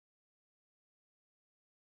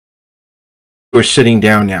are sitting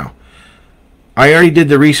down now. I already did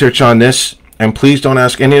the research on this, and please don't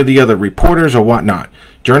ask any of the other reporters or whatnot.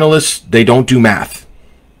 Journalists, they don't do math.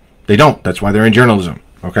 They don't. That's why they're in journalism.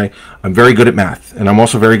 Okay? I'm very good at math, and I'm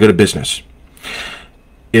also very good at business.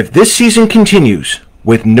 If this season continues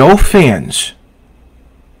with no fans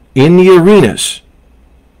in the arenas,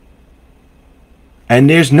 and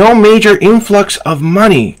there's no major influx of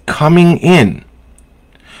money coming in,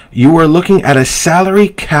 you are looking at a salary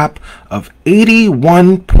cap of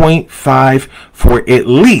 81.5 for at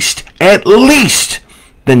least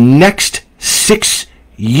the next 6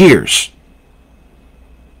 years.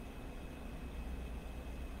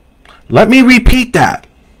 Let me repeat that.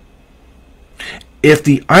 If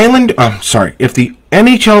the if the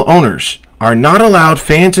NHL owners are not allowed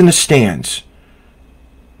fans in the stands,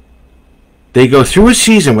 they go through a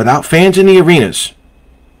season without fans in the arenas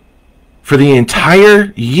for the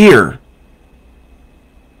entire year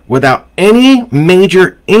without any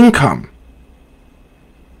major income,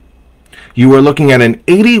 you are looking at an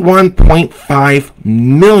 $81.5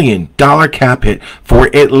 million cap hit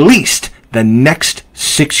for at least the next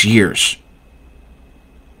 6 years.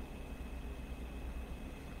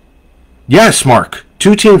 Yes, Mark.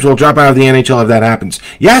 2 teams will drop out of the NHL if that happens.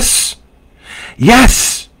 Yes.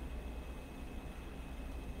 Yes.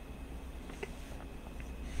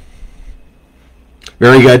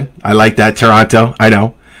 Very good. I like that, Toronto. I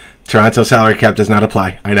know. Toronto salary cap does not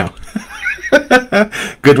apply. I know.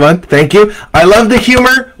 Good one. Thank you. I love the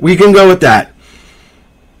humor. We can go with that.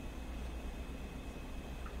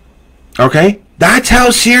 Okay? That's how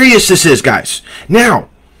serious this is, guys. Now,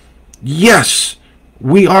 yes,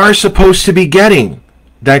 we are supposed to be getting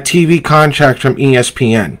that TV contract from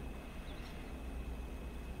ESPN.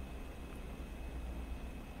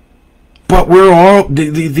 But we're all the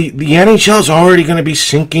NHL is already going to be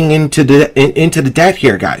sinking into the debt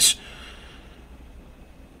here, guys.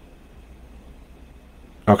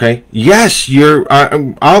 Okay. Yes, you're.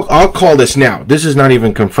 I'll call this now. This is not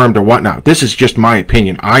even confirmed or whatnot. This is just my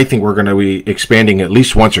opinion. I think we're going to be expanding at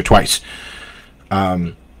least once or twice.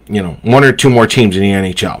 1 or 2 more teams in the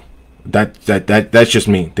NHL. That's just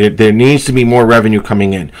me. There needs to be more revenue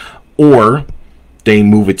coming in, or they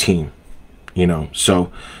move a team. So.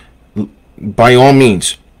 By all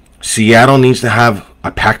means, Seattle needs to have a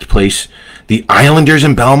packed place. The Islanders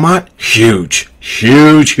in Belmont, huge.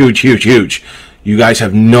 You guys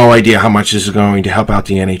have no idea how much this is going to help out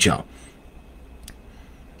the NHL.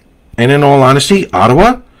 And in all honesty,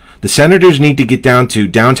 Ottawa, the Senators need to get down to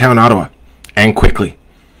downtown Ottawa, and quickly.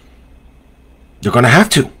 They're going to have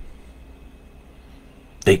to.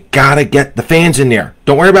 They got to get the fans in there.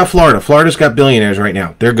 Don't worry about Florida. Florida's got billionaires right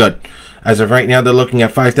now. They're good. As of right now, they're looking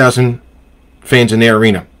at 5,000 fans in their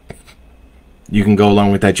arena. You can go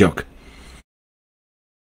along with that joke.